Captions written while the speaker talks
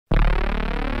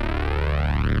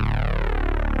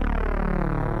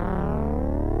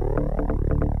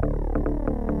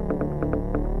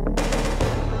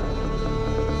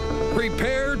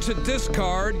to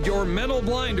discard your mental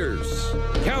blinders.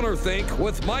 CounterThink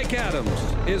with Mike Adams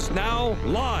is now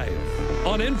live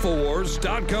on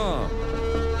Infowars.com.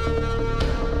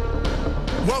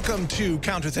 Welcome to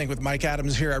CounterThink with Mike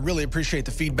Adams here. I really appreciate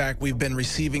the feedback we've been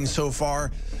receiving so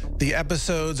far. The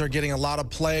episodes are getting a lot of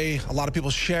play, a lot of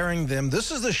people sharing them. This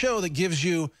is the show that gives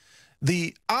you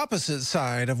the opposite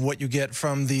side of what you get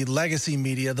from the legacy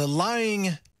media, the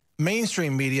lying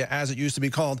mainstream media, as it used to be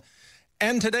called.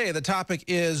 And today, the topic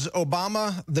is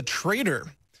Obama the traitor.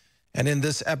 And in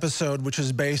this episode, which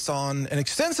is based on an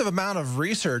extensive amount of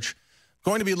research,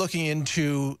 going to be looking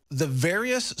into the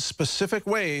various specific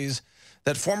ways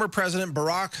that former President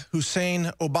Barack Hussein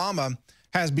Obama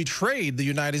has betrayed the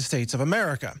United States of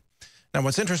America. Now,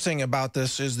 what's interesting about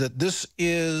this is that this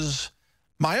is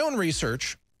my own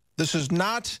research. This is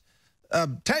not,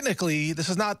 technically, this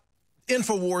is not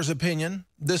Infowars' opinion.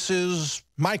 This is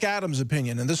Mike Adams'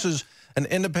 opinion, and this is an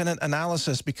independent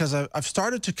analysis because I've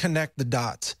started to connect the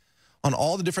dots on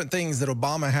all the different things that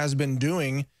Obama has been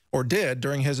doing or did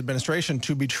during his administration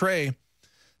to betray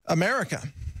America,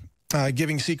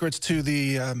 giving secrets to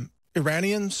the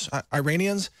Iranians,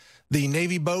 the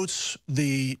Navy boats,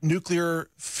 the nuclear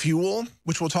fuel,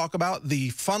 which we'll talk about, the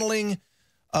funneling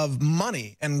of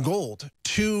money and gold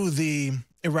to the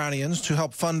Iranians to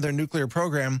help fund their nuclear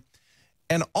program,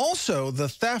 and also the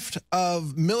theft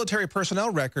of military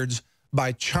personnel records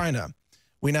by China.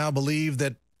 We now believe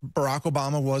that Barack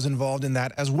Obama was involved in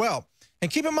that as well.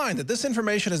 And keep in mind that this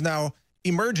information is now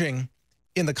emerging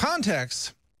in the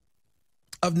context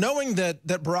of knowing that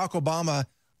Barack Obama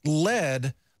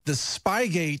led the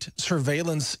Spygate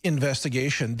surveillance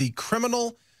investigation, the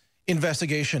criminal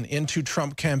investigation into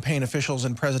Trump campaign officials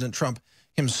and President Trump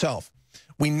himself.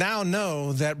 We now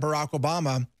know that Barack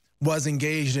Obama was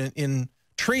engaged in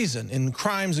treason, in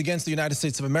crimes against the United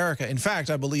States of America. In fact,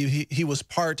 I believe he was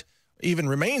part, even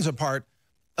remains a part,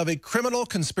 of a criminal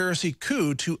conspiracy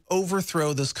coup to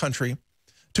overthrow this country,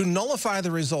 to nullify the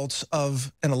results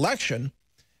of an election,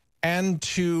 and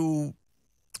to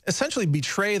essentially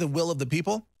betray the will of the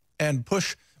people and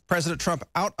push President Trump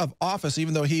out of office,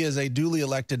 even though he is a duly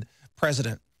elected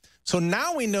president. So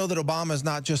now we know that Obama is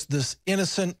not just this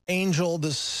innocent angel,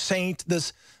 this saint,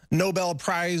 this Nobel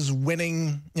Prize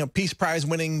winning, Peace Prize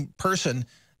winning person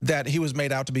that he was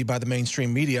made out to be by the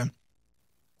mainstream media.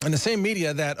 And the same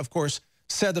media that, of course,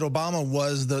 said that Obama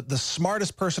was the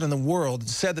smartest person in the world,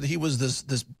 said that he was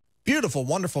this beautiful,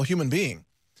 wonderful human being,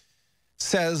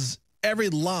 says every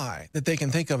lie that they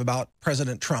can think of about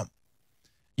President Trump.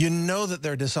 You know that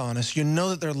they're dishonest. You know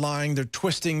that they're lying, they're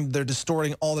twisting, they're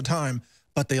distorting all the time,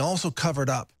 but they also covered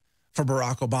up for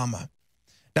Barack Obama.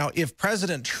 Now, if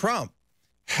President Trump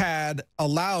had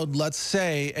allowed, let's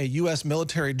say, a U.S.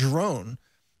 military drone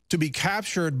to be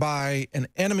captured by an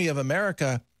enemy of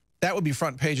America, that would be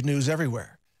front page news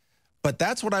everywhere. But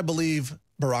that's what I believe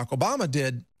Barack Obama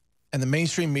did, and the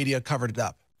mainstream media covered it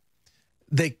up.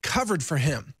 They covered for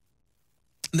him.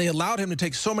 They allowed him to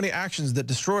take so many actions that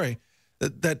destroy,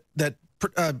 that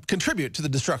contribute to the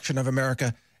destruction of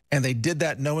America, and they did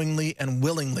that knowingly and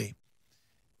willingly.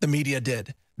 The media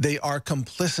did. They are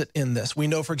complicit in this. We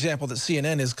know, for example, that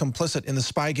CNN is complicit in the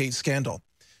Spygate scandal.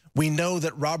 We know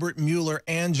that Robert Mueller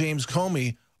and James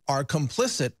Comey are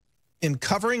complicit in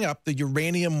covering up the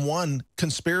Uranium One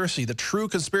conspiracy, the true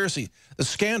conspiracy, the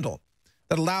scandal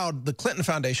that allowed the Clinton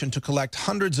Foundation to collect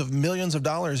hundreds of millions of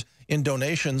dollars in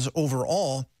donations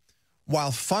overall,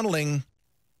 while funneling,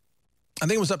 I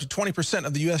think it was up to 20%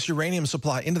 of the U.S. uranium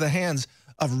supply into the hands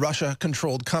of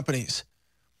Russia-controlled companies.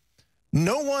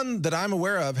 No one that I'm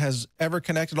aware of has ever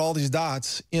connected all these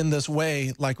dots in this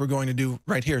way like we're going to do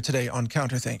right here today on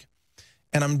CounterThink.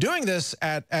 And I'm doing this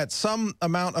at some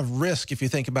amount of risk, if you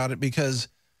think about it, because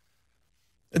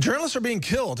journalists are being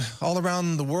killed all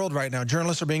around the world right now.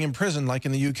 Journalists are being imprisoned, like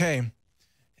in the UK.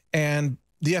 And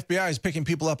the FBI is picking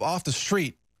people up off the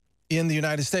street in the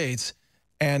United States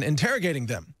and interrogating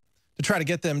them to try to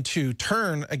get them to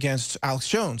turn against Alex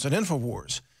Jones and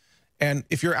Infowars. And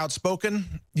if you're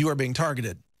outspoken, you are being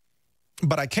targeted.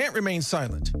 But I can't remain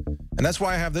silent. And that's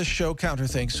why I have this show,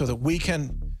 CounterThink, so that we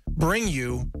can bring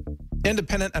you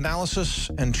independent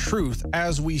analysis and truth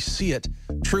as we see it.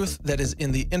 Truth that is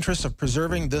in the interest of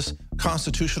preserving this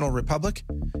constitutional republic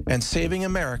and saving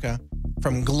America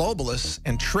from globalists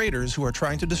and traitors who are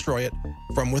trying to destroy it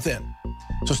from within.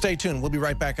 So stay tuned. We'll be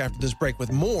right back after this break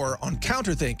with more on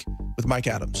CounterThink with Mike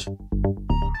Adams.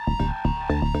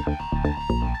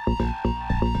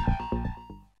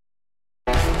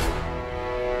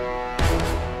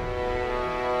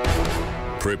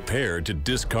 Prepare to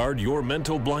discard your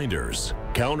mental blinders.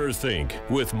 CounterThink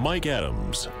with Mike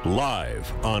Adams,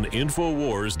 live on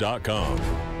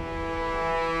Infowars.com.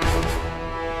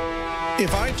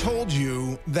 If I told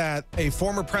you that a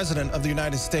former president of the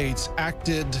United States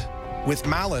acted with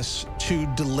malice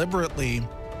to deliberately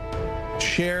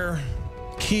share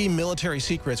key military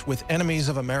secrets with enemies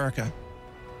of America,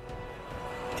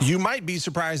 you might be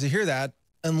surprised to hear that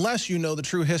unless you know the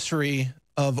true history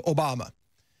of Obama.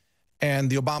 And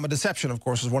The Obama Deception, of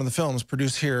course, is one of the films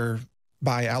produced here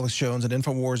by Alex Jones and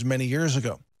InfoWars many years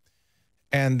ago.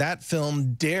 And that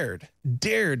film dared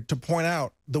to point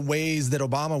out the ways that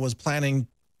Obama was planning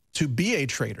to be a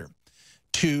traitor,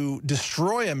 to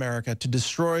destroy America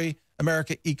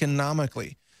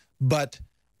economically. But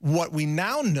what we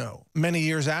now know many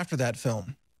years after that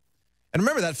film, and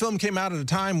remember that film came out at a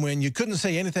time when you couldn't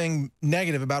say anything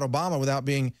negative about Obama without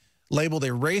being labeled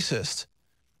a racist.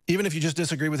 Even if you just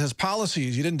disagree with his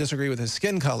policies, you didn't disagree with his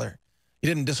skin color, you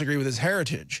didn't disagree with his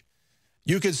heritage.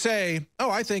 You could say,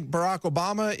 oh, I think Barack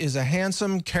Obama is a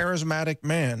handsome, charismatic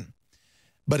man,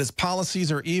 but his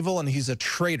policies are evil and he's a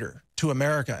traitor to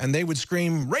America. And they would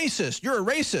scream, racist, you're a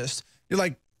racist. You're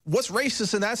like, what's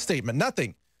racist in that statement?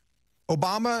 Nothing.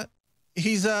 Obama,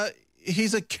 he's a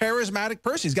charismatic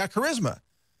person. He's got charisma.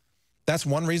 That's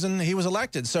one reason he was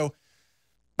elected. So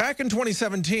back in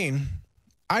 2017,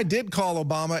 I did call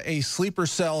Obama a sleeper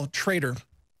cell traitor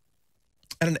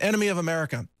and an enemy of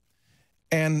America.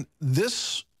 And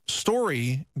this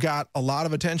story got a lot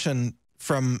of attention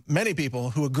from many people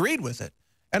who agreed with it.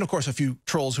 And of course, a few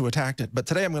trolls who attacked it. But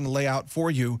today I'm going to lay out for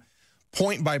you,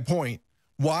 point by point,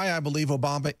 why I believe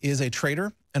Obama is a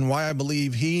traitor and why I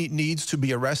believe he needs to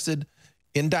be arrested,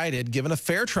 indicted, given a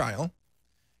fair trial,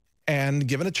 and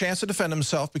given a chance to defend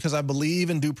himself, because I believe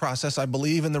in due process. I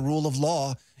believe in the rule of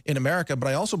law in America, but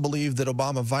I also believe that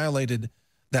Obama violated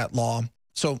that law.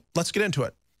 So let's get into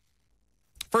it.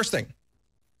 First thing.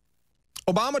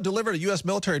 Obama delivered a U.S.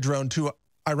 military drone to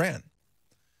Iran,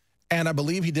 and I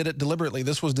believe he did it deliberately.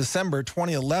 This was December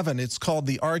 2011. It's called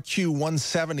the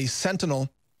RQ-170 Sentinel,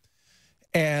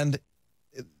 and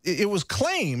it was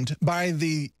claimed by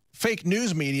the fake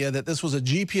news media that this was a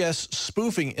GPS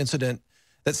spoofing incident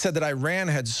that said that Iran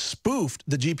had spoofed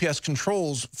the GPS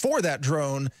controls for that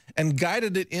drone and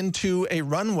guided it into a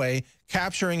runway,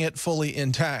 capturing it fully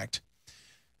intact.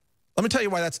 Let me tell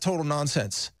you why that's total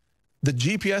nonsense. The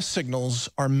GPS signals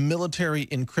are military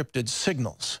encrypted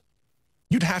signals.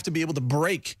 You'd have to be able to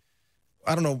break,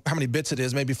 I don't know how many bits it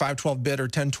is, maybe 512-bit or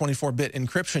 1024-bit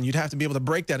encryption. You'd have to be able to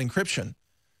break that encryption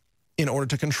in order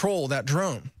to control that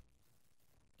drone.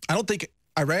 I don't think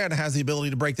Iran has the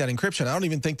ability to break that encryption. I don't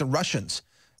even think the Russians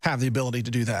have the ability to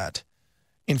do that.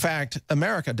 In fact,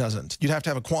 America doesn't. You'd have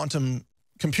to have a quantum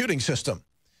computing system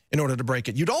in order to break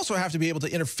it. You'd also have to be able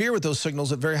to interfere with those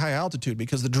signals at very high altitude,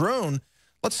 because the drone,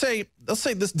 let's say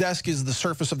this desk is the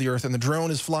surface of the Earth and the drone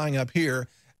is flying up here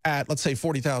at, let's say,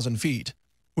 40,000 feet,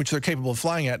 which they're capable of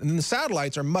flying at. And then the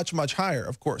satellites are much, much higher,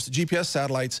 of course. The GPS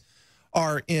satellites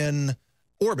are in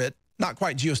orbit, not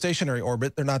quite geostationary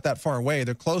orbit. They're not that far away.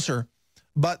 They're closer,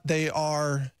 but they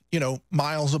are, you know,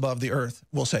 miles above the Earth,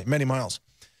 we'll say, many miles.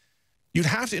 You'd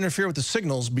have to interfere with the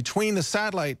signals between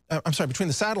the between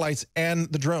the satellites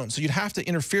and the drone. So you'd have to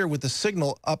interfere with the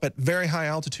signal up at very high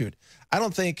altitude. I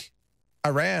don't think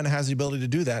Iran has the ability to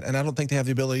do that, and I don't think they have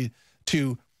the ability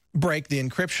to break the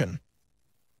encryption.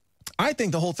 I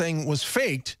think the whole thing was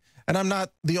faked, and I'm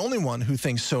not the only one who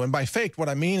thinks so. And by faked, what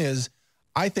I mean is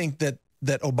I think that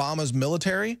Obama's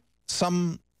military,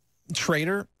 some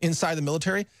traitor inside the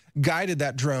military, guided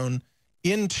that drone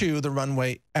into the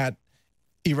runway at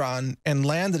Iran and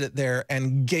landed it there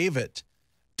and gave it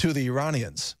to the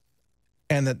Iranians,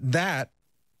 and that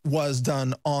was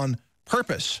done on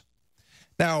purpose.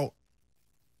 Now,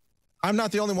 I'm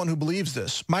not the only one who believes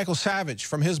this. Michael Savage,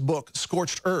 from his book,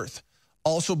 Scorched Earth,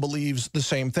 also believes the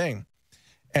same thing.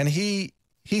 And he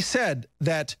said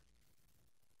that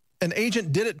an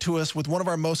agent did it to us with one of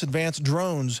our most advanced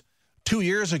drones 2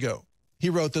 years ago.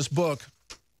 He wrote this book,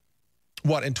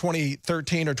 what, in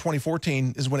 2013 or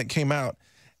 2014 is when it came out.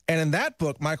 And in that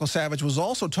book, Michael Savage was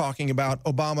also talking about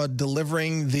Obama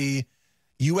delivering the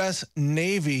U.S.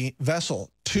 Navy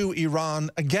vessel to Iran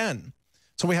again.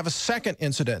 So we have a second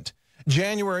incident.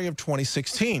 January of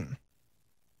 2016.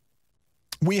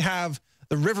 We have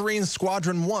the Riverine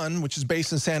Squadron 1, which is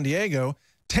based in San Diego.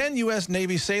 10 U.S.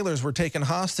 Navy sailors were taken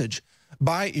hostage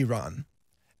by Iran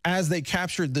as they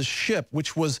captured this ship,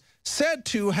 which was said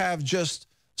to have just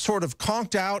sort of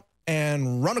conked out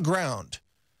and run aground.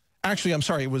 Actually, I'm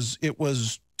sorry, it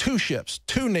was two ships,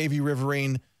 two Navy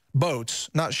Riverine boats,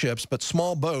 not ships, but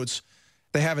small boats.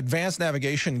 They have advanced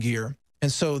navigation gear,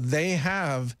 and so they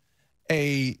have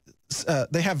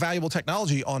valuable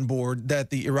technology on board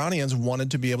that the Iranians wanted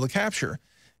to be able to capture.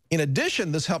 In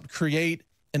addition, this helped create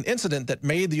an incident that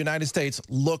made the United States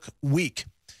look weak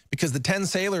because the 10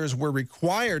 sailors were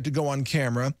required to go on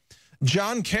camera.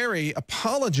 John Kerry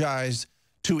apologized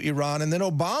to Iran, and then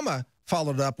Obama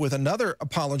followed up with another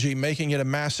apology, making it a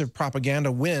massive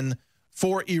propaganda win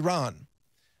for Iran.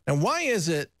 And why is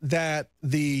it that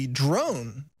the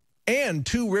drone and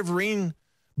 2 riverine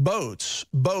boats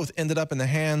both ended up in the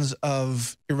hands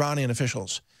of Iranian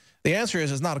officials? The answer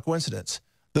is it's not a coincidence.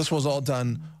 This was all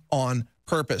done on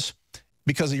purpose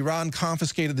because Iran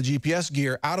confiscated the GPS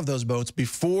gear out of those boats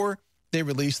before they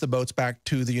released the boats back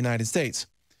to the United States.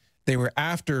 They were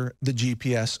after the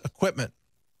GPS equipment.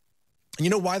 And you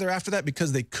know why they're after that?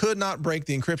 Because they could not break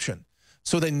the encryption.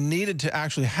 So they needed to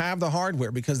actually have the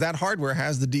hardware because that hardware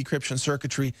has the decryption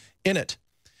circuitry in it.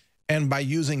 And by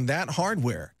using that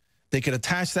hardware, they could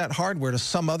attach that hardware to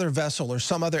some other vessel or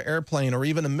some other airplane or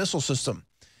even a missile system.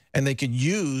 And they could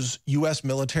use U.S.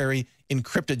 military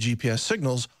encrypted GPS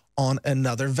signals on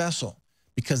another vessel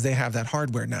because they have that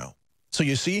hardware now. So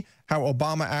you see how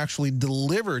Obama actually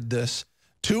delivered this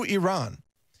to Iran.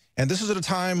 And this is at a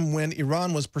time when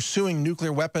Iran was pursuing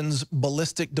nuclear weapons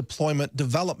ballistic deployment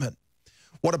development.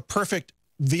 What a perfect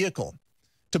vehicle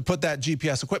to put that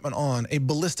GPS equipment on, a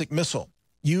ballistic missile.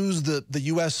 Use the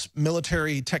U.S.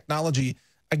 military technology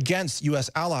against U.S.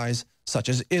 allies such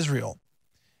as Israel.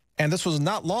 And this was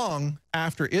not long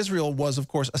after Israel was, of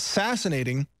course,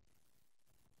 assassinating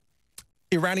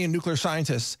Iranian nuclear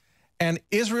scientists. And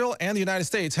Israel and the United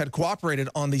States had cooperated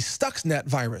on the Stuxnet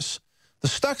virus. The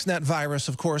Stuxnet virus,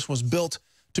 of course, was built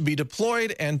to be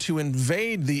deployed and to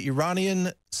invade the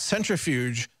Iranian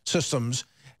centrifuge systems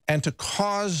and to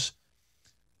cause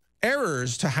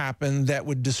errors to happen that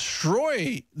would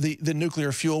destroy the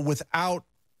nuclear fuel without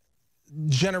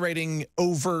generating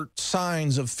overt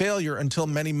signs of failure until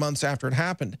many months after it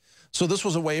happened. So this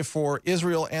was a way for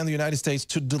Israel and the United States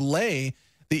to delay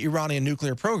the Iranian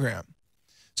nuclear program.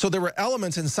 So there were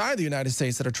elements inside the United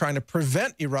States that are trying to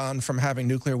prevent Iran from having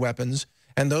nuclear weapons,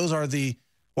 and those are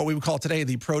what we would call today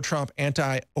the pro-Trump,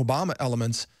 anti-Obama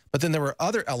elements. But then there were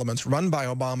other elements run by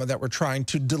Obama that were trying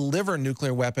to deliver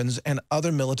nuclear weapons and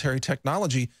other military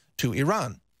technology to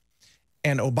Iran.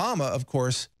 And Obama, of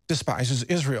course, despises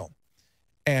Israel.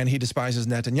 And he despises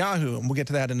Netanyahu, and we'll get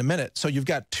to that in a minute. So you've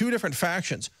got 2 different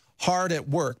factions hard at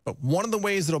work. But one of the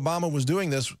ways that Obama was doing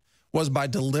this was by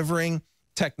delivering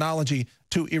technology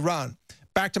to Iran.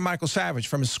 Back to Michael Savage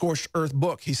from his Scorched Earth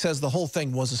book. He says the whole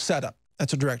thing was a setup.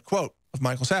 That's a direct quote of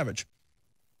Michael Savage.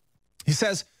 He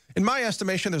says, in my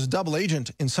estimation, there's a double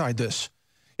agent inside this.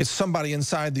 It's somebody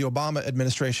inside the Obama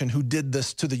administration who did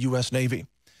this to the U.S. Navy.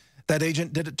 That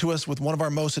agent did it to us with one of our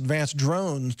most advanced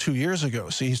drones 2 years ago.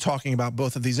 See, he's talking about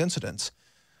both of these incidents.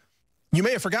 You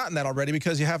may have forgotten that already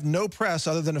because you have no press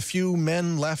other than a few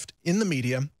men left in the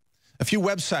media, a few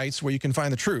websites where you can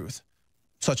find the truth,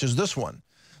 such as this one.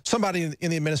 Somebody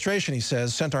in the administration, he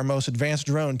says, sent our most advanced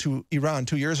drone to Iran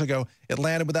 2 years ago. It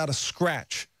landed without a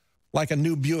scratch, like a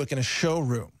new Buick in a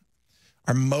showroom.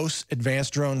 Our most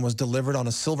advanced drone was delivered on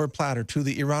a silver platter to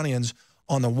the Iranians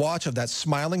on the watch of that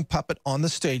smiling puppet on the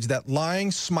stage, that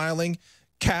lying, smiling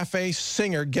cafe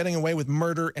singer getting away with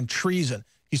murder and treason.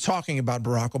 He's talking about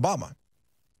Barack Obama.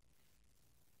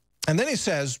 And then he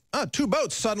says, 2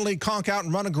 boats suddenly conk out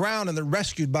and run aground and they're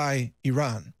rescued by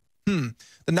Iran. The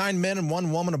 9 men and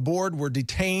 1 woman aboard were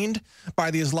detained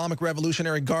by the Islamic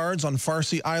Revolutionary Guards on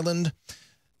Farsi Island.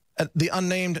 The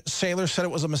unnamed sailor said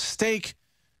it was a mistake.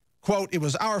 Quote, it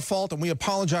was our fault and we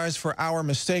apologize for our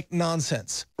mistake.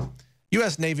 Nonsense.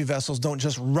 U.S. Navy vessels don't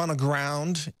just run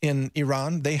aground in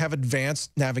Iran. They have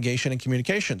advanced navigation and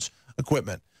communications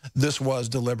equipment. This was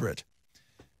deliberate.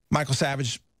 Michael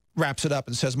Savage wraps it up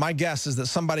and says, my guess is that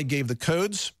somebody gave the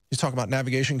codes, he's talking about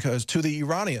navigation codes, to the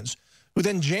Iranians, who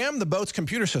then jammed the boat's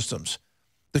computer systems.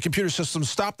 The computer systems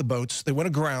stopped the boats. They went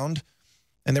aground,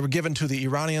 and they were given to the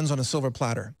Iranians on a silver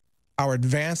platter. Our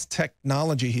advanced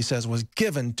technology, he says, was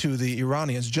given to the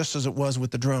Iranians just as it was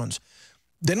with the drones.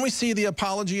 Then we see the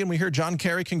apology, and we hear John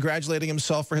Kerry congratulating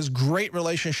himself for his great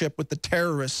relationship with the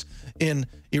terrorists in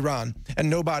Iran. And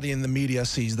nobody in the media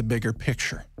sees the bigger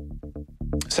picture.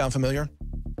 Sound familiar?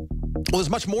 Well, there's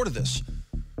much more to this.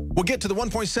 We'll get to the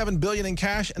 $1.7 billion in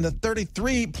cash and the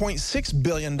 $33.6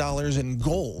 billion in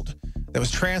gold that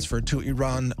was transferred to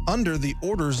Iran under the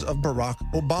orders of Barack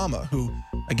Obama, who,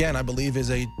 again, I believe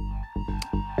is a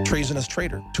treasonous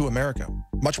traitor to America.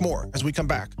 Much more as we come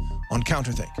back on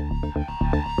CounterThink.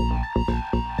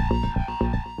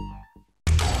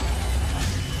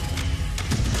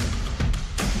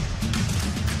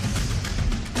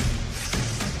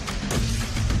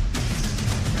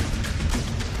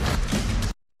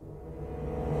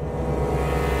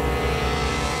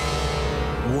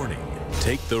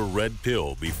 Take the red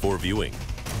pill before viewing.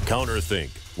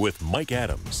 CounterThink with Mike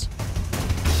Adams.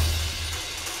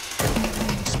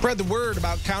 Spread the word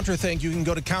about CounterThink. You can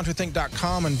go to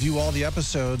counterthink.com and view all the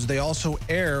episodes. They also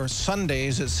air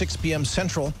Sundays at 6 p.m.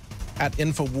 Central at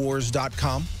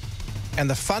Infowars.com. And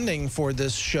the funding for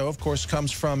this show, of course,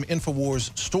 comes from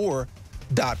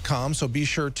InfoWarsStore.com. So be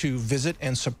sure to visit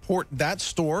and support that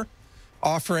store,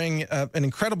 offering an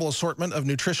incredible assortment of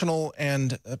nutritional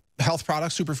and health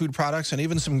products, superfood products, and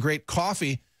even some great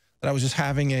coffee that I was just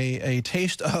having a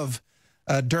taste of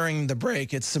during the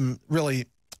break. It's some really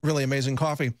amazing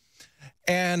coffee.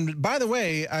 And by the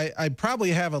way, I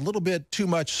probably have a little bit too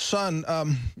much sun.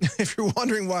 If you're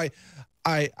wondering why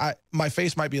my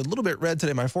face might be a little bit red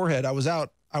today, my forehead, I was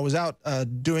out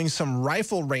doing some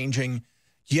rifle ranging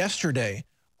yesterday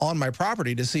on my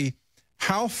property to see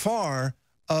how far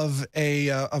of a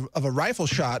rifle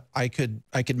shot I could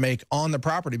make on the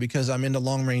property, because I'm into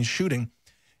long range shooting.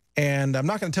 And I'm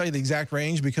not going to tell you the exact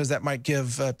range because that might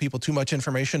give people too much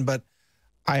information, but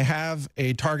I have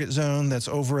a target zone that's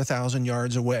over 1,000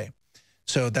 yards away.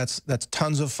 So that's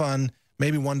tons of fun.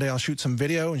 Maybe one day I'll shoot some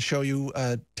video and show you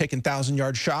taking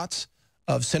 1,000-yard shots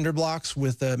of cinder blocks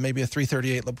with maybe a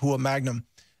 .338 Lapua Magnum.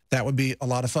 That would be a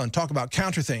lot of fun. Talk about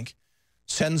CounterThink.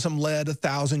 Send some lead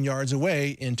 1,000 yards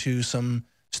away into some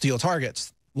steel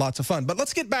targets. Lots of fun. But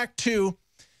let's get back to,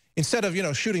 instead of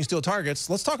shooting steel targets,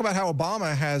 let's talk about how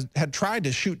Obama had tried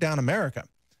to shoot down America,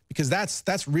 because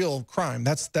that's real crime.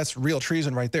 That's real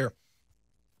treason right there.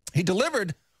 He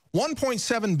delivered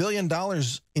 $1.7 billion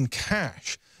in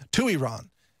cash to Iran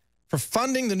for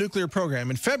funding the nuclear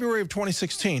program. In February of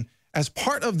 2016, as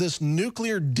part of this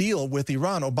nuclear deal with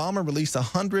Iran, Obama released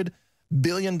 $100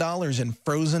 billion in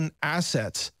frozen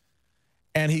assets,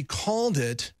 and he called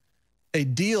it a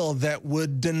deal that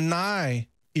would deny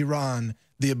Iran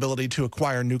the ability to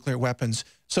acquire nuclear weapons.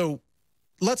 So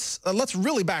let's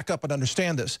really back up and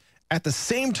understand this. At the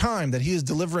same time that he is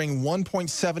delivering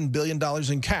 $1.7 billion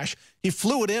in cash, he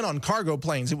flew it in on cargo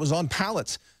planes. It was on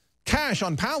pallets. Cash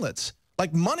on pallets,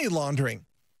 like money laundering,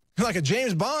 like a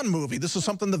James Bond movie. This is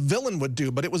something the villain would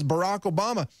do, but it was Barack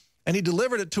Obama. And he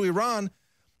delivered it to Iran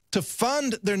to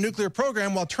fund their nuclear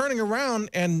program while turning around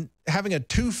and having a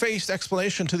two-faced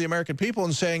explanation to the American people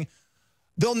and saying,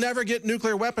 they'll never get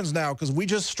nuclear weapons now because we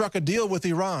just struck a deal with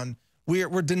Iran.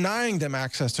 We're denying them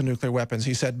access to nuclear weapons,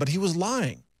 he said. But he was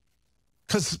lying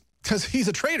because he's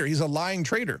a traitor. He's a lying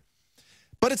traitor.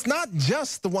 But it's not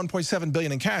just the $1.7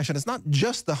 billion in cash, and it's not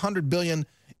just the $100 billion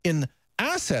in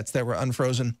assets that were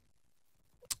unfrozen.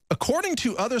 According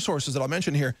to other sources that I'll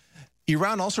mention here,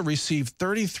 Iran also received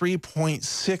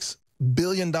 $33.6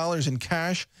 billion in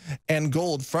cash and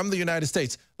gold from the United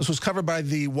States. This was covered by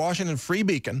the Washington Free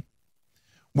Beacon,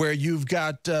 where you've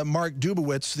got Mark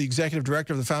Dubowitz, the executive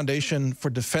director of the Foundation for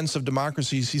Defense of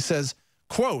Democracies. He says,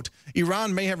 quote,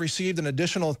 Iran may have received an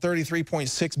additional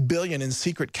 $33.6 billion in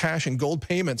secret cash and gold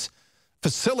payments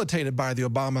facilitated by the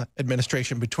Obama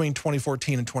administration between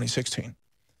 2014 and 2016.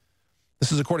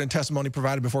 This is according to testimony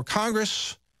provided before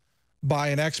Congress by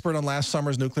an expert on last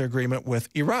summer's nuclear agreement with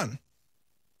Iran.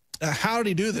 How did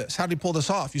he do this? How did he pull this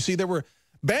off? You see, there were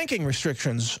banking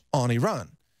restrictions on Iran.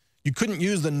 You couldn't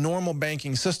use the normal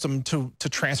banking system to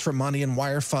transfer money and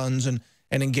wire funds and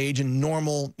engage in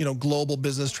normal, global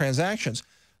business transactions.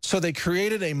 So they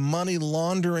created a money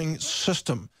laundering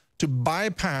system to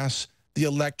bypass the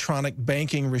electronic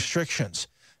banking restrictions.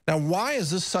 Now, why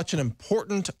is this such an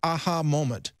important aha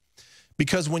moment?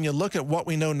 Because when you look at what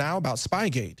we know now about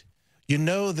Spygate, you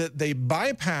know that they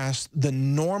bypassed the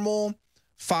normal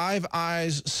Five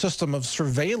Eyes system of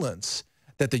surveillance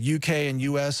that the UK and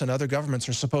US and other governments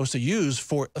are supposed to use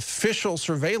for official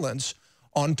surveillance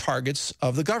on targets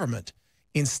of the government.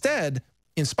 Instead,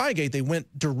 in Spygate, they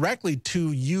went directly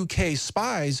to UK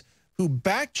spies who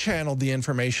back-channeled the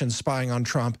information spying on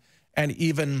Trump and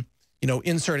even,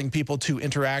 inserting people to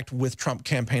interact with Trump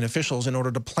campaign officials in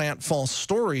order to plant false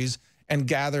stories and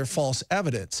gather false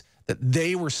evidence that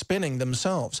they were spinning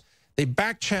themselves. They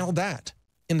back-channeled that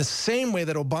in the same way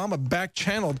that Obama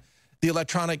back-channeled the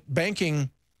electronic banking.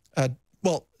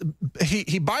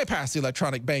 He bypassed the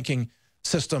electronic banking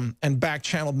system and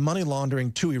back-channeled money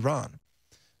laundering to Iran.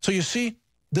 So you see,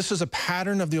 this is a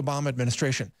pattern of the Obama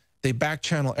administration. They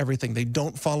back-channel everything. They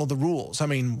don't follow the rules. I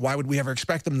mean, why would we ever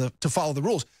expect them to follow the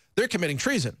rules? They're committing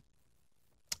treason.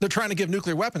 They're trying to give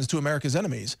nuclear weapons to America's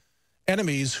enemies.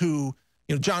 Enemies who,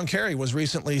 John Kerry was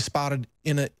recently spotted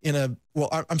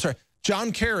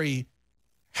John Kerry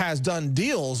has done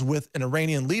deals with an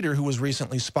Iranian leader who was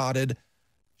recently spotted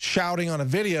shouting on a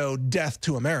video, "Death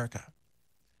to America."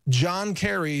 John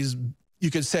Kerry's,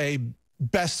 you could say,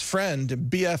 best friend,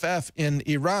 BFF in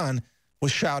Iran,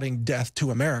 was shouting death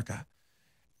to America.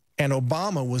 And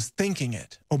Obama was thinking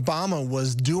it. Obama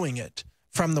was doing it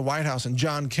from the White House. And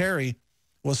John Kerry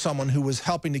was someone who was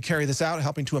helping to carry this out,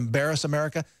 helping to embarrass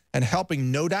America, and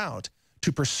helping, no doubt,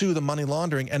 to pursue the money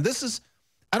laundering. And this is,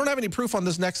 I don't have any proof on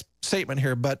this next statement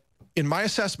here, but in my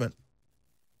assessment,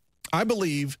 I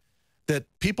believe that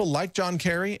people like John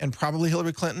Kerry and probably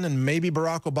Hillary Clinton and maybe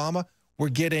Barack Obama were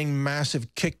getting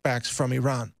massive kickbacks from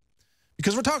Iran.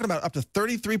 Because we're talking about up to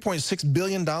 $33.6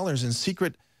 billion in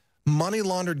secret money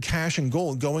laundered cash and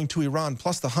gold going to Iran,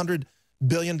 plus the $100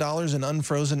 billion in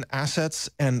unfrozen assets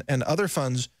and other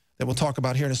funds that we'll talk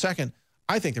about here in a second.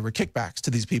 I think there were kickbacks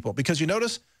to these people. Because you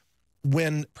notice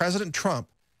when President Trump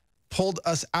pulled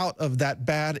us out of that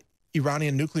bad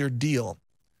Iranian nuclear deal,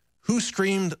 who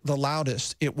screamed the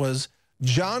loudest? It was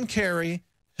John Kerry,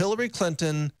 Hillary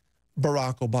Clinton,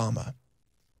 Barack Obama.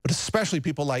 But especially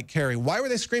people like Kerry. Why were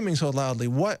they screaming so loudly?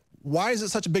 Why is it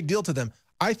such a big deal to them?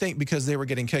 I think because they were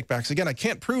getting kickbacks. Again, I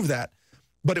can't prove that,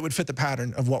 but it would fit the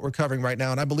pattern of what we're covering right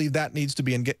now, and I believe that needs to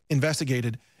be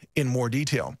investigated in more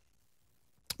detail.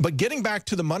 But getting back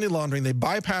to the money laundering, they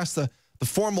bypassed the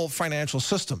formal financial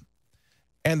system,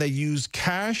 and they used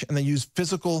cash and they used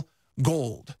physical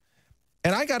gold.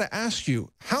 And I got to ask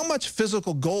you, how much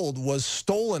physical gold was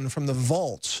stolen from the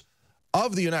vaults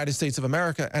of the United States of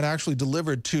America and actually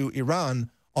delivered to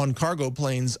Iran on cargo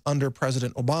planes under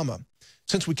President Obama?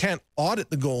 Since we can't audit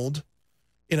the gold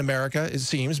in America, it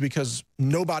seems, because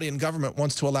nobody in government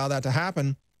wants to allow that to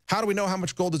happen, how do we know how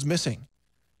much gold is missing?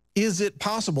 Is it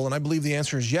possible, and I believe the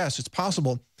answer is yes, it's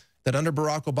possible that under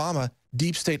Barack Obama,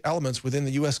 deep state elements within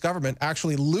the U.S. government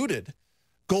actually looted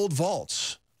gold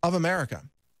vaults of America.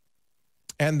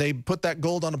 And they put that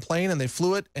gold on a plane and they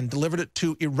flew it and delivered it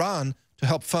to Iran to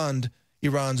help fund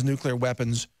Iran's nuclear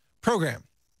weapons program.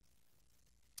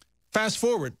 Fast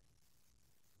forward.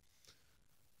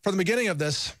 From the beginning of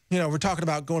this, you know, we're talking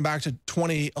about going back to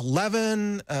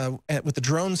 2011 with the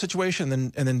drone situation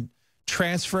and then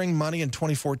transferring money in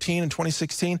 2014 and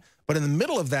 2016. But in the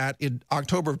middle of that, in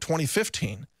October of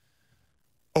 2015,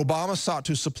 Obama sought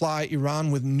to supply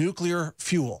Iran with nuclear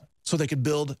fuel so they could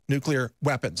build nuclear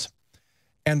weapons.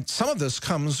 And some of this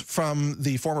comes from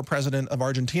the former president of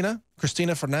Argentina,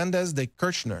 Cristina Fernández de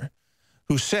Kirchner,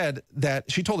 who said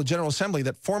that she told the General Assembly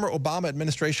that former Obama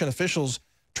administration officials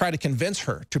tried to convince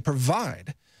her to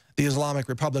provide the Islamic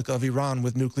Republic of Iran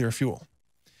with nuclear fuel.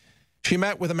 She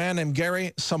met with a man named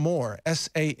Gary Samore,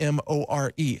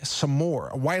 S-A-M-O-R-E,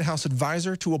 Samore, a White House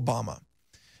advisor to Obama.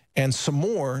 And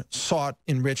Samore sought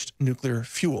enriched nuclear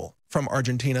fuel from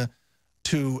Argentina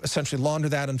to essentially launder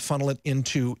that and funnel it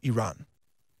into Iran.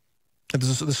 And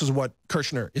this is what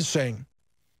Kirchner is saying.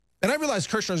 And I realize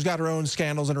Kirchner's got her own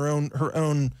scandals and her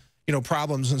own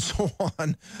problems and so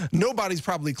on. Nobody's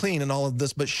probably clean in all of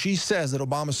this, but she says that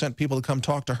Obama sent people to come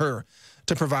talk to her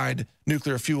to provide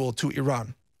nuclear fuel to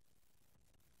Iran.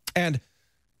 And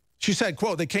she said,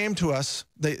 quote, they came to us,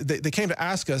 they came to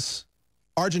ask us,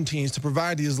 Argentines, to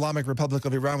provide the Islamic Republic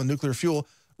of Iran with nuclear fuel.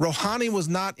 Rouhani was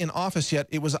not in office yet.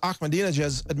 It was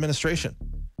Ahmadinejad's administration.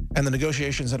 And the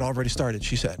negotiations had already started,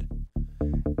 she said.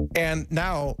 And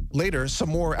now, later,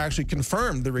 Samore actually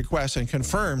confirmed the request and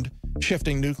confirmed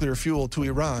shifting nuclear fuel to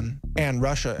Iran and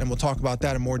Russia. And we'll talk about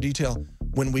that in more detail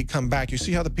when we come back. You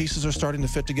see how the pieces are starting to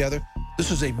fit together?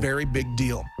 This is a very big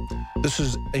deal. This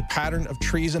is a pattern of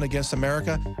treason against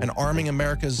America and arming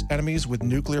America's enemies with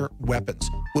nuclear weapons.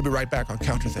 We'll be right back on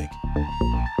CounterThink.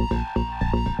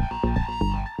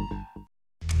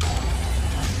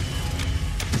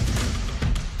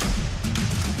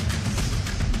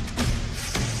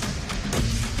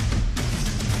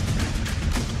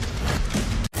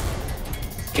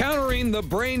 Countering the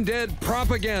brain-dead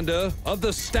propaganda of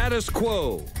the status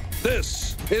quo.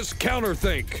 This is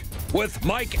CounterThink with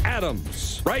Mike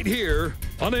Adams, right here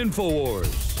on InfoWars.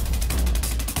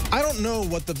 I don't know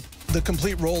what the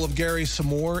complete role of Gary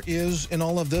Samore is in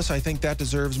all of this. I think that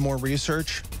deserves more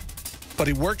research. But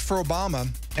he worked for Obama,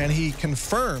 and he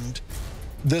confirmed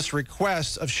this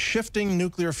request of shifting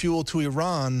nuclear fuel to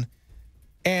Iran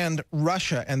and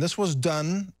Russia. And this was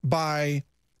done by,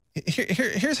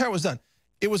 here's how it was done.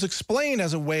 It was explained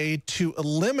as a way to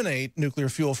eliminate nuclear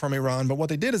fuel from Iran, but what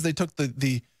they did is they took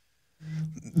the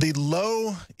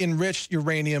low enriched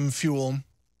uranium fuel,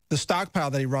 the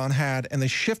stockpile that Iran had, and they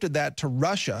shifted that to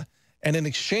Russia. And in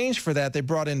exchange for that, they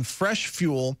brought in fresh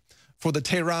fuel for the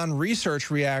Tehran research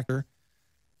reactor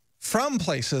from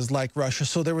places like Russia.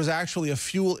 So there was actually a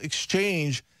fuel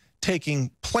exchange taking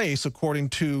place, according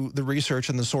to the research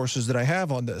and the sources that I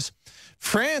have on this.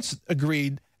 France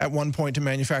agreed at one point to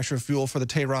manufacture fuel for the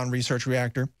Tehran research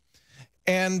reactor.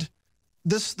 And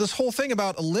this whole thing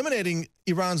about eliminating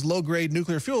Iran's low-grade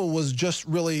nuclear fuel was just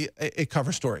really a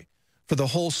cover story for the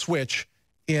whole switch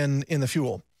in the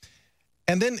fuel.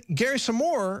 And then Gary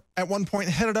Samore, at one point,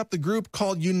 headed up the group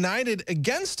called United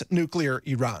Against Nuclear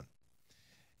Iran.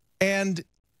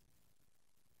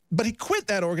 But he quit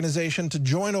that organization to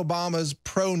join Obama's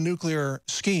pro-nuclear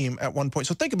scheme at one point.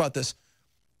 So think about this.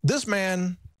 This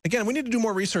man, again, we need to do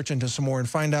more research into Samore and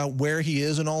find out where he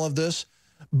is in all of this.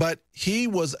 But he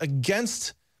was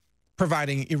against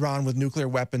providing Iran with nuclear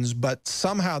weapons, but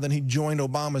somehow then he joined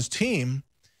Obama's team,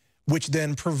 which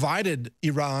then provided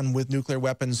Iran with nuclear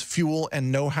weapons, fuel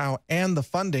and know-how, and the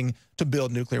funding to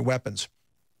build nuclear weapons.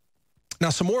 Now,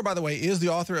 Samore, by the way, is the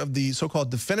author of the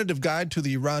so-called Definitive Guide to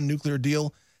the Iran Nuclear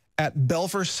Deal at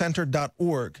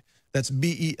belfercenter.org. That's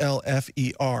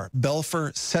B-E-L-F-E-R,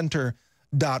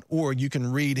 belfercenter.org. You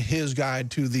can read his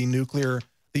guide to the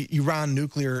Iran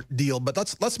nuclear deal.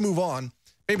 But let's move on.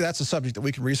 Maybe that's a subject that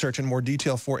we can research in more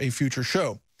detail for a future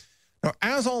show. Now,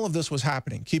 as all of this was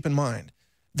happening, keep in mind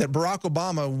that Barack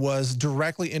Obama was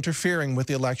directly interfering with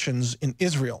the elections in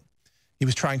Israel. He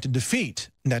was trying to defeat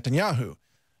Netanyahu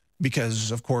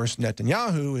because, of course,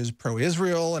 Netanyahu is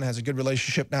pro-Israel and has a good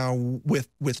relationship now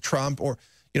with Trump, or,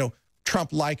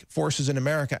 Trump-like forces in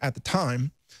America at the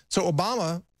time. So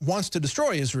Obama wants to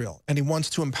destroy Israel, and he wants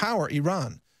to empower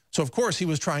Iran. So, of course, he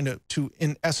was trying to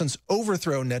in essence,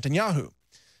 overthrow Netanyahu.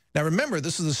 Now, remember,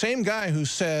 this is the same guy who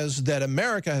says that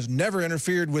America has never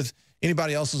interfered with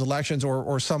anybody else's elections,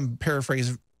 or some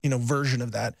paraphrase, version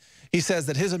of that. He says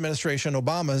that his administration,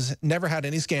 Obama's, never had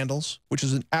any scandals, which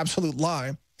is an absolute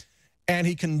lie. And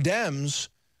he condemns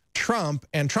Trump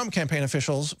and Trump campaign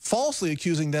officials, falsely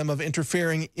accusing them of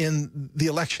interfering in the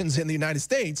elections in the United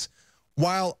States.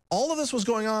 While all of this was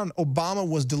going on, Obama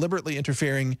was deliberately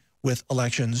interfering with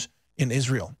elections in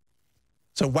Israel.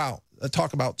 So, wow,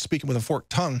 talk about speaking with a forked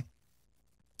tongue.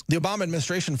 The Obama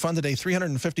administration funded a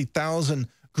 $350,000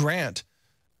 grant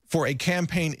for a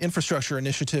campaign infrastructure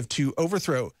initiative to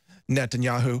overthrow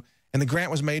Netanyahu, and the grant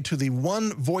was made to the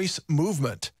One Voice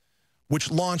movement,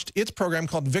 which launched its program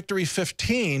called Victory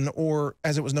 15, or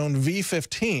as it was known,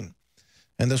 V15.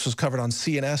 And this was covered on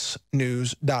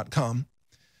CNSnews.com.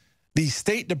 The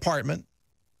State Department,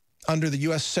 under the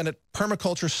U.S. Senate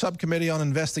Permaculture Subcommittee on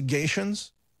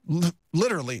Investigations,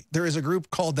 literally, there is a group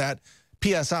called that,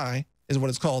 PSI is what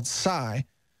it's called, PSI.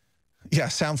 Yeah,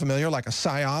 sound familiar, like a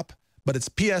PSYOP, but it's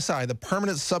PSI, the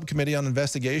Permanent Subcommittee on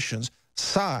Investigations.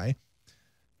 PSI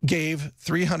gave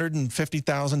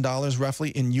 $350,000 roughly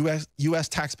in U.S.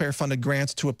 taxpayer-funded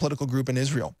grants to a political group in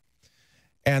Israel.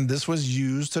 And this was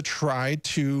used to try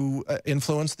to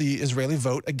influence the Israeli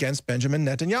vote against Benjamin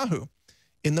Netanyahu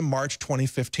in the March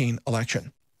 2015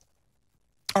 election.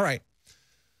 All right.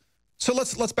 So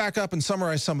let's back up and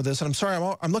summarize some of this. And I'm sorry,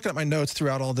 I'm looking at my notes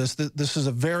throughout all this. This is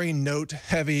a very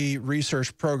note-heavy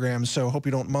research program, so I hope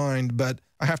you don't mind, but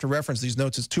I have to reference these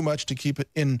notes. It's too much to keep it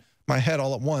in my head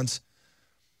all at once.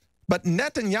 But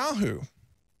Netanyahu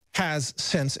has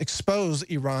since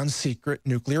exposed Iran's secret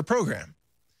nuclear program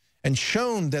and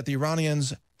shown that the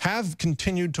Iranians have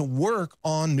continued to work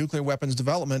on nuclear weapons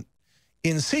development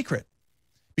in secret,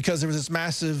 because there was this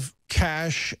massive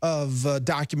cache of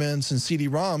documents and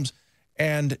CD-ROMs,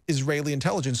 and Israeli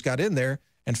intelligence got in there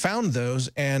and found those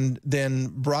and then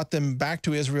brought them back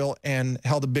to Israel and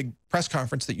held a big press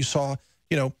conference that you saw,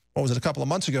 what was it, a couple of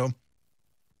months ago.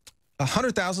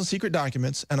 100,000 secret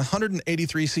documents and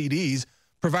 183 CDs,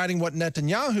 providing what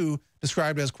Netanyahu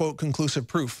described as, quote, conclusive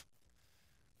proof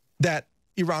that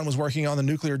Iran was working on the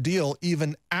nuclear deal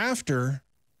even after,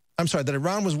 that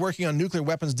Iran was working on nuclear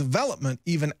weapons development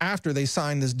even after they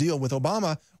signed this deal with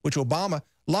Obama, which Obama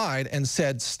lied and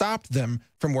said stopped them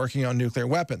from working on nuclear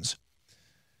weapons.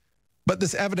 But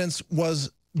this evidence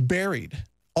was buried.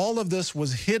 All of this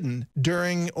was hidden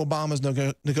during Obama's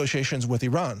negotiations with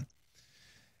Iran.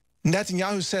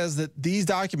 Netanyahu says that these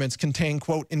documents contain,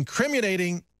 quote,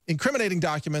 incriminating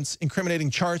documents,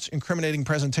 incriminating charts, incriminating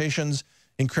presentations,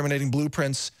 incriminating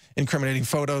blueprints, incriminating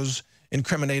photos,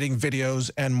 incriminating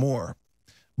videos, and more.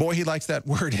 Boy, he likes that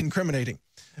word, incriminating.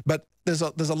 But there's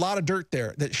a lot of dirt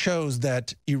there that shows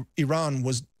that Iran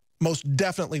was most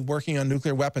definitely working on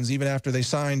nuclear weapons even after they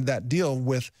signed that deal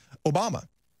with Obama.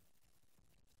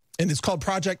 And it's called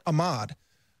Project Ahmad,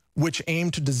 which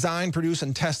aimed to design, produce,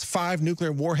 and test 5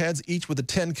 nuclear warheads, each with a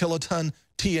 10-kiloton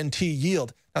TNT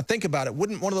yield. Now think about it.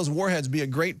 Wouldn't one of those warheads be a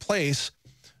great place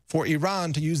for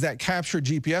Iran to use that captured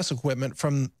GPS equipment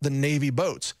from the Navy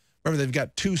boats? Remember, they've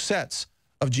got 2 sets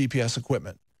of GPS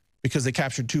equipment because they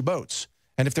captured 2 boats.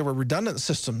 And if there were redundant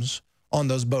systems on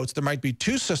those boats, there might be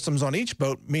 2 systems on each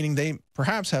boat, meaning they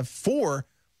perhaps have 4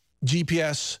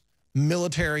 GPS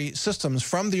military systems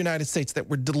from the United States that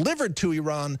were delivered to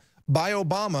Iran by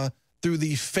Obama through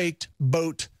the faked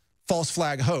boat false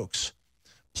flag hoax.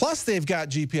 Plus, they've got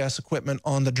GPS equipment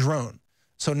on the drone.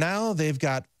 So now they've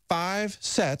got 5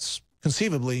 sets,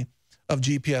 conceivably, of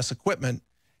GPS equipment,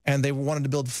 and they wanted to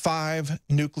build 5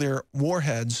 nuclear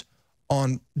warheads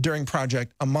during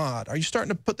Project Ahmad. Are you starting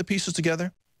to put the pieces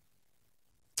together?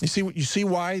 You see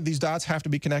why these dots have to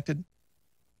be connected?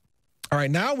 All right,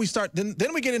 now we start,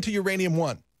 then we get into Uranium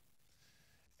One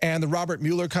and the Robert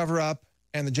Mueller cover-up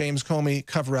and the James Comey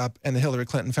cover-up and the Hillary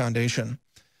Clinton Foundation.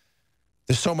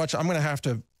 There's so much. I'm gonna have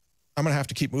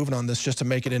to keep moving on this just to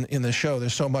make it in the show.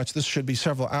 There's so much. This should be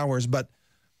several hours, but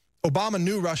Obama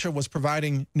knew Russia was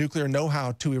providing nuclear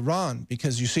know-how to Iran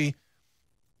because, you see,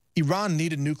 Iran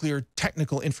needed nuclear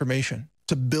technical information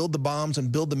to build the bombs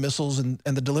and build the missiles and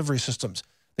the delivery systems.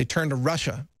 They turned to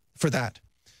Russia for that.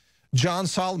 John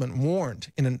Solomon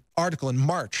warned in an article in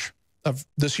March of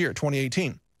this year,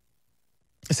 2018.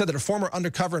 He said that a former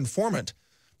undercover informant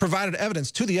provided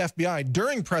evidence to the FBI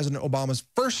during President Obama's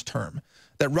first term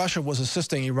that Russia was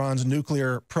assisting Iran's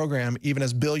nuclear program, even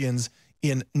as billions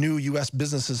in new U.S.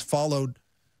 businesses flowed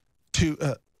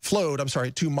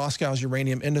to Moscow's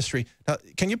uranium industry. Now,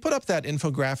 can you put up that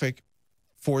infographic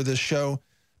for this show?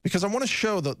 Because I want to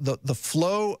show the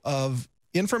flow of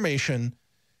information.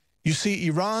 You see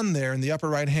Iran there in the upper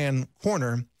right-hand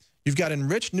corner. You've got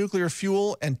enriched nuclear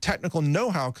fuel and technical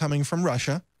know-how coming from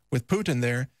Russia with Putin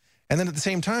there. And then at the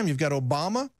same time, you've got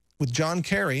Obama with John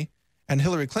Kerry and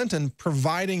Hillary Clinton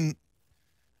providing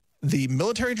the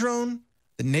military drone,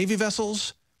 the Navy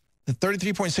vessels, the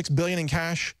 $33.6 billion in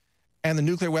cash, and the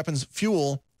nuclear weapons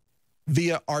fuel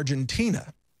via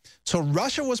Argentina. So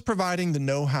Russia was providing the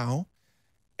know-how,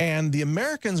 and the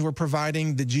Americans were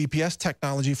providing the GPS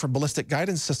technology for ballistic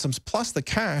guidance systems, plus the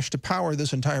cash to power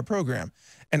this entire program.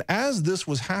 And as this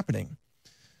was happening,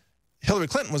 Hillary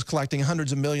Clinton was collecting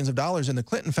hundreds of millions of dollars in the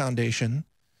Clinton Foundation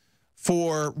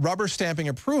for rubber stamping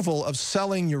approval of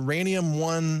selling uranium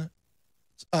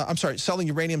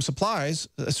supplies,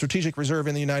 a strategic reserve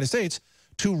in the United States,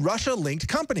 to Russia-linked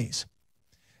companies.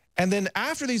 And then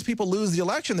after these people lose the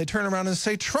election, they turn around and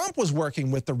say Trump was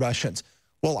working with the Russians.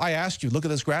 Well, I ask you, look at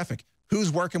this graphic.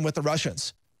 Who's working with the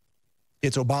Russians?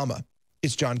 It's Obama.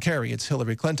 It's John Kerry. It's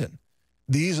Hillary Clinton.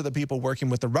 These are the people working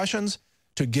with the Russians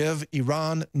to give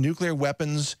Iran nuclear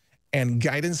weapons and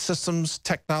guidance systems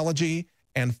technology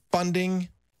and funding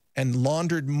and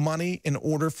laundered money in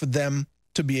order for them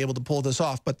to be able to pull this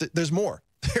off. But there's more.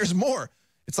 There's more.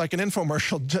 It's like an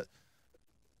infomercial.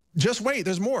 Just wait,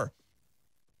 there's more.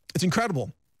 It's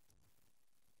incredible.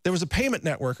 There was a payment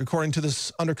network, according to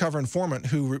this undercover informant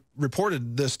who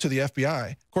reported this to the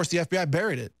FBI. Of course, the FBI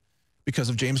buried it because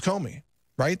of James Comey,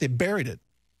 right? They buried it.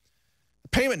 A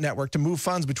payment network to move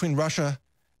funds between Russia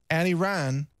and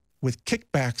Iran with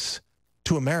kickbacks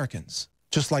to Americans,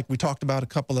 just like we talked about a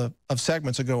couple of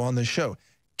segments ago on this show.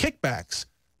 Kickbacks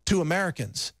to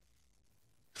Americans.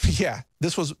 Yeah,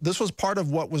 this was part of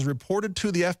what was reported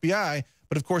to the FBI,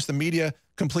 but of course the media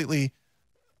completely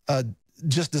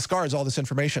just discards all this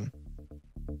information.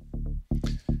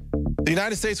 The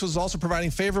United States was also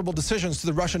providing favorable decisions to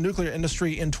the Russian nuclear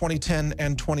industry in 2010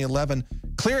 and 2011,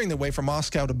 clearing the way for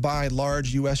Moscow to buy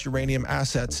large U.S. uranium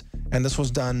assets. And this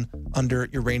was done under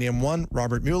Uranium One,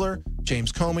 Robert Mueller,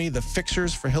 James Comey, the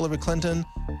fixers for Hillary Clinton,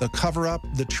 the cover-up,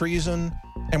 the treason,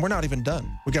 and we're not even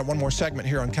done. We got one more segment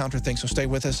here on CounterThink, so stay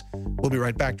with us. We'll be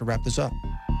right back to wrap this up.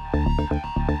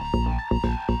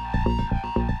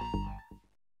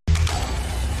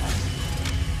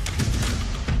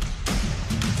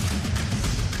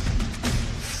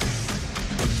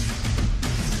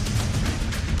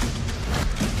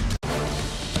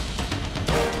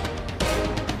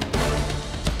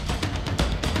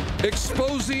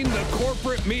 Exposing the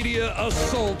corporate media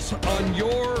assault on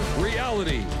your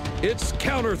reality. It's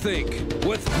CounterThink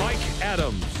with Mike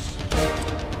Adams.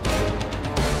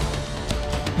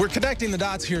 We're connecting the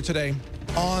dots here today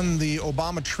on the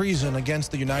Obama treason against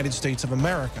the United States of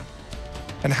America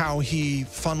and how he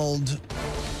funneled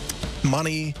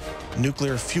money,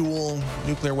 nuclear fuel,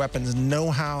 nuclear weapons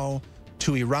know-how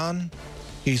to Iran.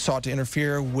 He sought to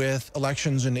interfere with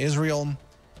elections in Israel.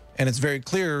 And it's very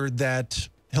clear that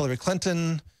Hillary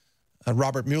Clinton,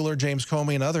 Robert Mueller, James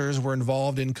Comey, and others were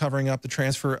involved in covering up the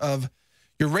transfer of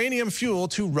uranium fuel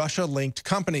to Russia-linked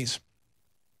companies.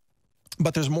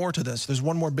 But there's more to this. There's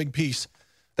one more big piece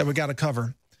that we got to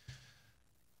cover.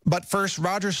 But first,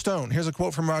 Roger Stone. Here's a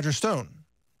quote from Roger Stone,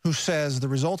 who says the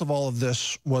result of all of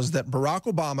this was that Barack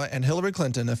Obama and Hillary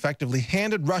Clinton effectively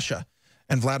handed Russia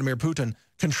and Vladimir Putin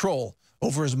control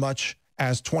over as much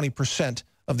as 20%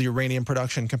 of the uranium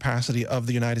production capacity of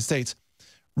the United States.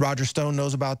 Roger Stone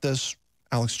knows about this.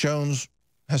 Alex Jones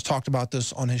has talked about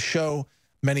this on his show.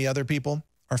 Many other people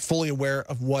are fully aware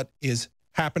of what is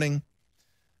happening.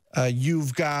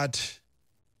 You've got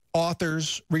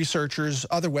authors, researchers,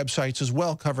 other websites as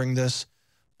well covering this.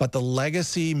 But the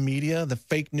legacy media, the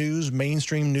fake news,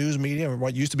 mainstream news media, or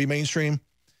what used to be mainstream,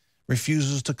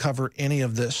 refuses to cover any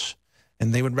of this.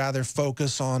 And they would rather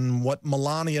focus on what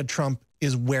Melania Trump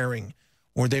is wearing,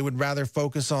 or they would rather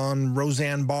focus on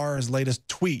Roseanne Barr's latest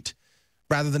tweet,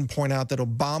 rather than point out that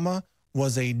Obama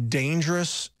was a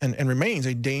dangerous and remains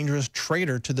a dangerous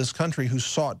traitor to this country who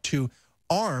sought to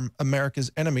arm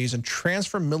America's enemies and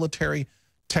transfer military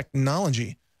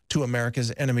technology to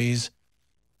America's enemies.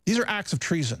 These are acts of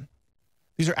treason.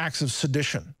 These are acts of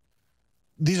sedition.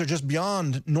 These are just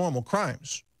beyond normal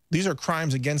crimes. These are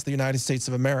crimes against the United States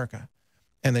of America,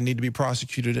 and they need to be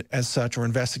prosecuted as such or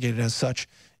investigated as such,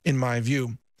 in my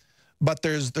view. But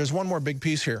there's one more big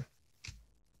piece here.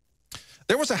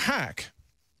 There was a hack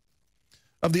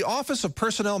of the Office of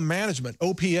Personnel Management,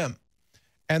 OPM,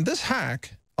 and this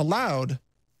hack allowed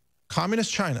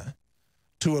Communist China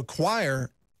to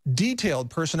acquire detailed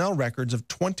personnel records of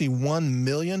 21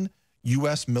 million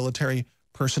U.S. military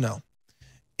personnel,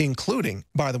 including,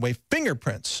 by the way,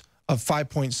 fingerprints of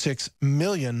 5.6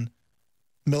 million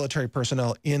military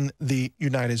personnel in the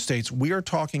United States. We are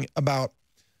talking about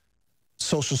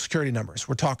social security numbers.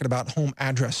 We're talking about home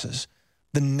addresses,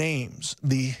 the names,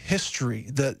 the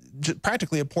history,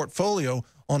 practically a portfolio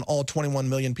on all 21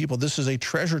 million people. This is a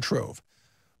treasure trove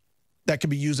that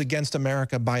can be used against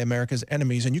America by America's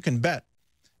enemies. And you can bet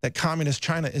that Communist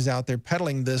China is out there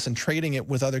peddling this and trading it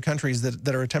with other countries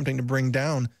that are attempting to bring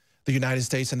down the United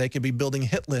States, and they could be building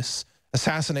hit lists,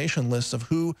 assassination lists of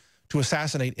who to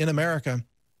assassinate in America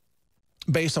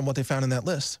based on what they found in that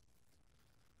list.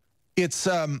 It's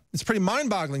pretty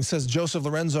mind-boggling, says Joseph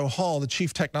Lorenzo Hall, the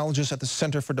chief technologist at the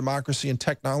Center for Democracy and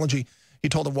Technology. He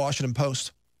told the Washington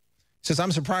Post. He says,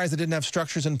 I'm surprised they didn't have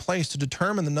structures in place to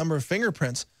determine the number of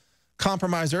fingerprints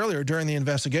compromised earlier during the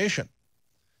investigation.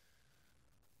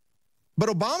 But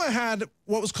Obama had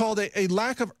what was called a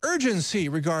lack of urgency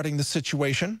regarding the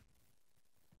situation.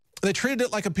 They treated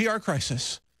it like a PR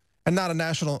crisis and not a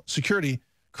national security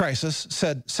crisis,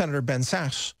 said Senator Ben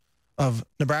Sasse of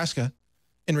Nebraska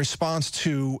in response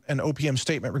to an OPM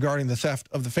statement regarding the theft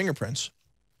of the fingerprints.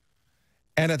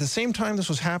 And at the same time this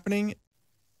was happening,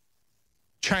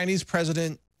 Chinese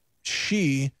President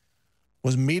Xi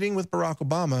was meeting with Barack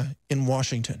Obama in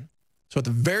Washington. So at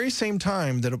the very same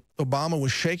time that Obama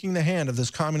was shaking the hand of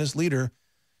this communist leader,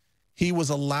 he was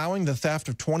allowing the theft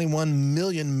of 21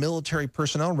 million military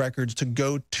personnel records to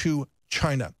go to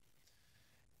China.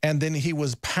 And then he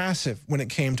was passive when it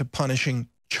came to punishing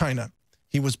China.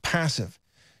 He was passive.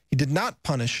 He did not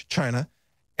punish China,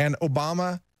 and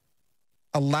Obama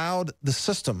allowed the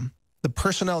system, the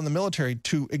personnel in the military,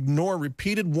 to ignore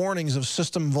repeated warnings of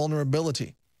system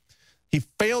vulnerability. He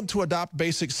failed to adopt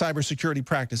basic cybersecurity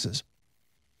practices.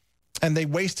 And they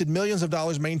wasted millions of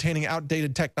dollars maintaining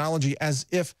outdated technology, as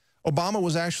if Obama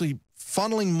was actually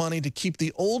funneling money to keep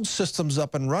the old systems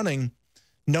up and running,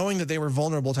 knowing that they were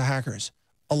vulnerable to hackers,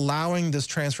 allowing this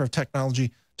transfer of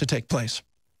technology to take place.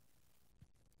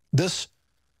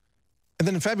 And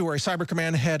then in February, Cyber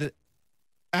Command head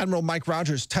Admiral Mike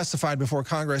Rogers testified before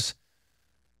Congress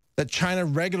that China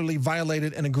regularly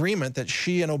violated an agreement that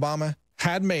Xi and Obama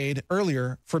had made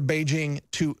earlier for Beijing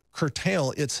to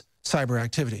curtail its cyber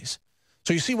activities.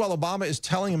 So you see, while Obama is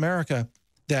telling America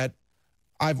that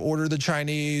I've ordered the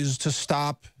Chinese to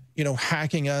stop,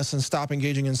 hacking us and stop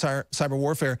engaging in cyber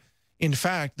warfare, in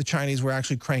fact, the Chinese were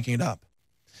actually cranking it up.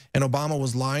 And Obama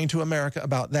was lying to America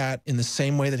about that in the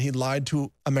same way that he lied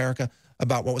to America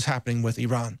about what was happening with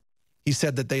Iran. He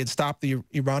said that they had stopped the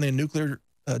Iranian nuclear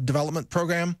development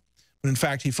program, when in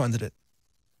fact he funded it.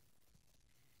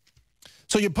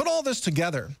 So you put all this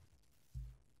together,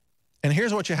 and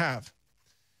here's what you have.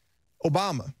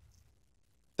 Obama,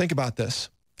 think about this.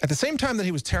 At the same time that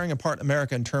he was tearing apart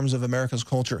America in terms of America's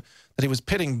culture, that he was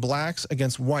pitting blacks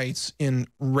against whites in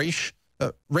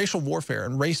racial warfare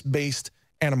and race-based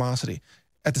animosity,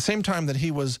 at the same time that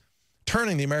he was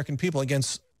turning the American people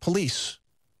against police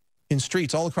in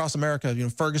streets all across America,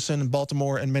 Ferguson and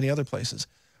Baltimore and many other places,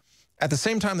 at the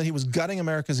same time that he was gutting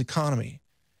America's economy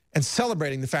and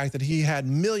celebrating the fact that he had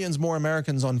millions more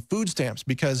Americans on food stamps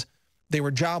because they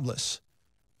were jobless,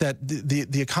 that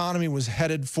the economy was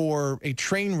headed for a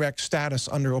train wreck status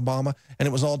under Obama, and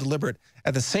it was all deliberate.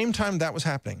 At the same time that was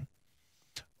happening,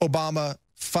 Obama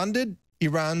funded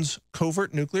Iran's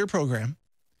covert nuclear program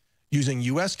using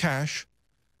U.S. cash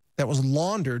that was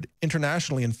laundered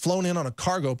internationally and flown in on a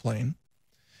cargo plane.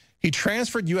 He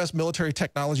transferred U.S. military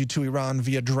technology to Iran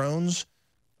via drones,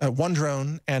 one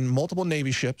drone, and multiple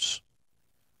Navy ships.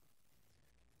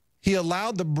 He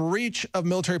allowed the breach of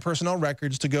military personnel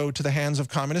records to go to the hands of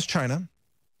Communist China.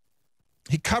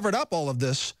 He covered up all of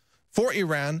this for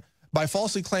Iran by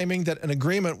falsely claiming that an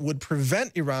agreement would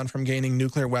prevent Iran from gaining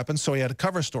nuclear weapons, so he had a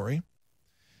cover story.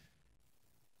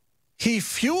 He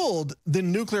fueled the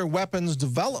nuclear weapons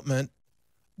development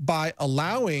by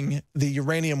allowing the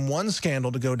Uranium-1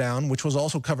 scandal to go down, which was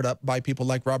also covered up by people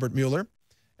like Robert Mueller,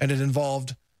 and it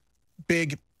involved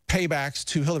big paybacks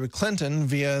to Hillary Clinton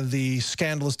via the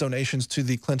scandalous donations to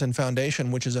the Clinton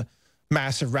Foundation, which is a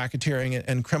massive racketeering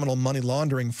and criminal money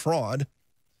laundering fraud.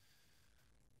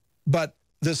 But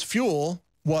this fuel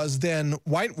was then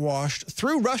whitewashed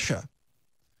through Russia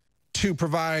to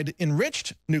provide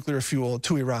enriched nuclear fuel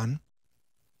to Iran.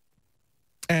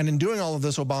 And in doing all of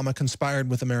this, Obama conspired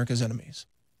with America's enemies.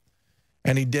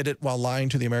 And he did it while lying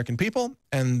to the American people.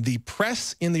 And the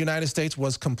press in the United States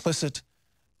was complicit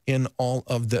in all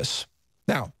of this.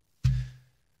 Now,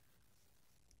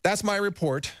 that's my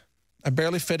report. I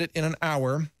barely fit it in an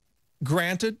hour.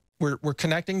 Granted, we're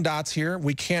connecting dots here.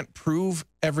 We can't prove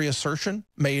every assertion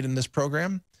made in this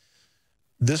program.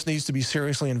 This needs to be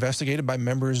seriously investigated by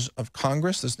members of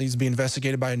Congress. This needs to be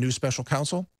investigated by a new special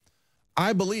counsel.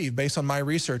 I believe, based on my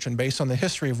research and based on the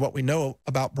history of what we know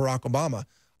about Barack Obama,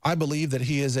 I believe that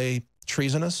he is a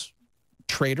treasonous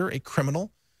traitor, a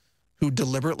criminal who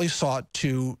deliberately sought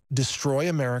to destroy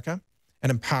America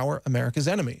and empower America's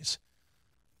enemies.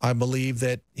 I believe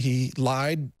that he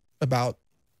lied about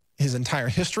his entire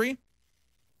history,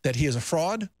 that he is a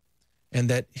fraud, and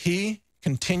that he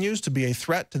continues to be a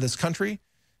threat to this country,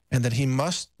 and that he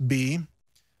must be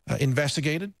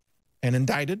investigated and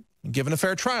indicted and given a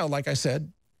fair trial. Like I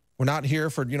said, we're not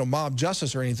here for, mob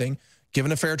justice or anything,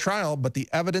 given a fair trial, but the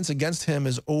evidence against him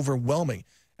is overwhelming.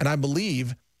 And I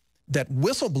believe that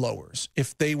whistleblowers,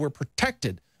 if they were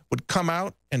protected, would come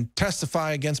out and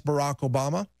testify against Barack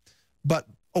Obama. But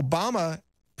Obama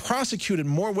prosecuted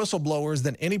more whistleblowers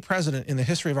than any president in the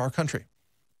history of our country.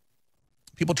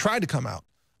 People tried to come out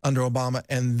under Obama,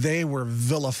 and they were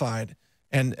vilified.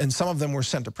 And some of them were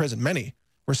sent to prison. Many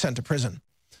were sent to prison.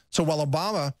 So while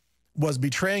Obama was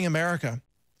betraying America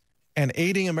and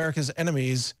aiding America's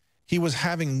enemies, he was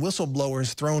having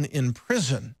whistleblowers thrown in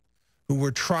prison who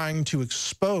were trying to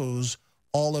expose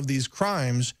all of these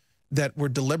crimes that were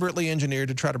deliberately engineered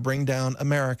to try to bring down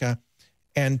America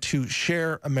and to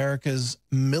share America's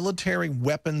military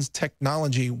weapons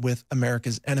technology with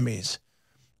America's enemies,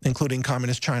 including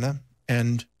Communist China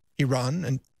and Iran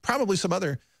and probably some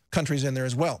other countries in there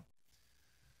as well.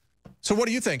 So what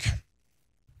do you think?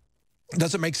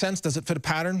 Does it make sense? Does it fit a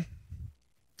pattern?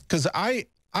 Because I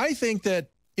think that,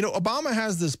 Obama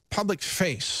has this public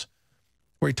face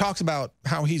where he talks about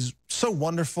how he's so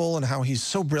wonderful and how he's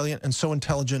so brilliant and so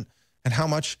intelligent and how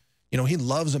much, he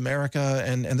loves America,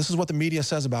 and this is what the media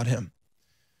says about him.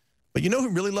 But you know who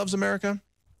really loves America?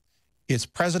 It's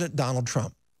President Donald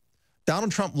Trump.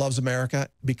 Donald Trump loves America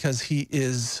because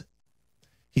he's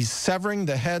severing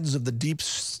the heads of the deep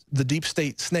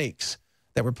state snakes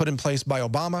that were put in place by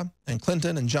Obama and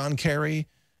Clinton and John Kerry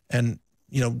and,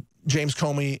 James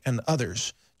Comey and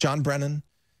others, John Brennan.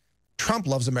 Trump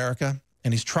loves America,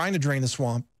 and he's trying to drain the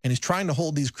swamp, and he's trying to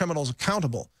hold these criminals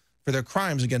accountable for their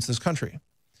crimes against this country.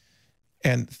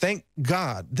 And thank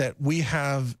God that we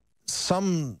have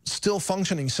some still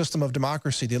functioning system of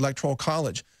democracy, the Electoral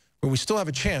College, where we still have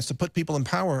a chance to put people in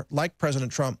power like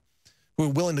President Trump who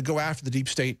are willing to go after the deep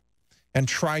state and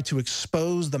try to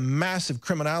expose the massive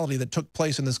criminality that took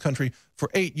place in this country for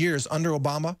 8 years under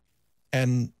Obama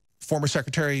and former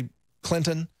Secretary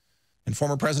Clinton and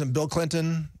former President Bill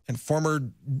Clinton and former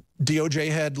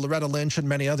DOJ head Loretta Lynch and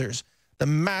many others. The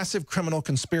massive criminal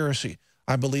conspiracy,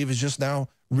 I believe, is just now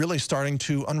really starting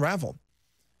to unravel.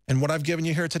 And what I've given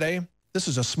you here today, this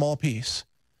is a small piece.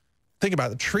 Think about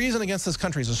it. The treason against this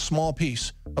country is a small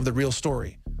piece of the real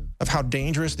story of how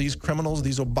dangerous these criminals,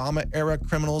 these Obama-era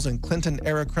criminals and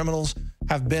Clinton-era criminals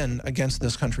have been against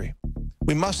this country.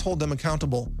 We must hold them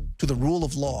accountable to the rule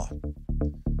of law.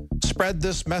 Spread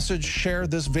this message, share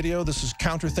this video. This is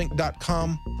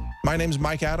CounterThink.com. My name's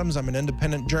Mike Adams. I'm an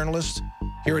independent journalist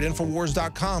here at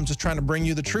Infowars.com, just trying to bring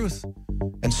you the truth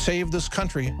and save this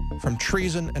country from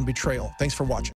treason and betrayal. Thanks for watching.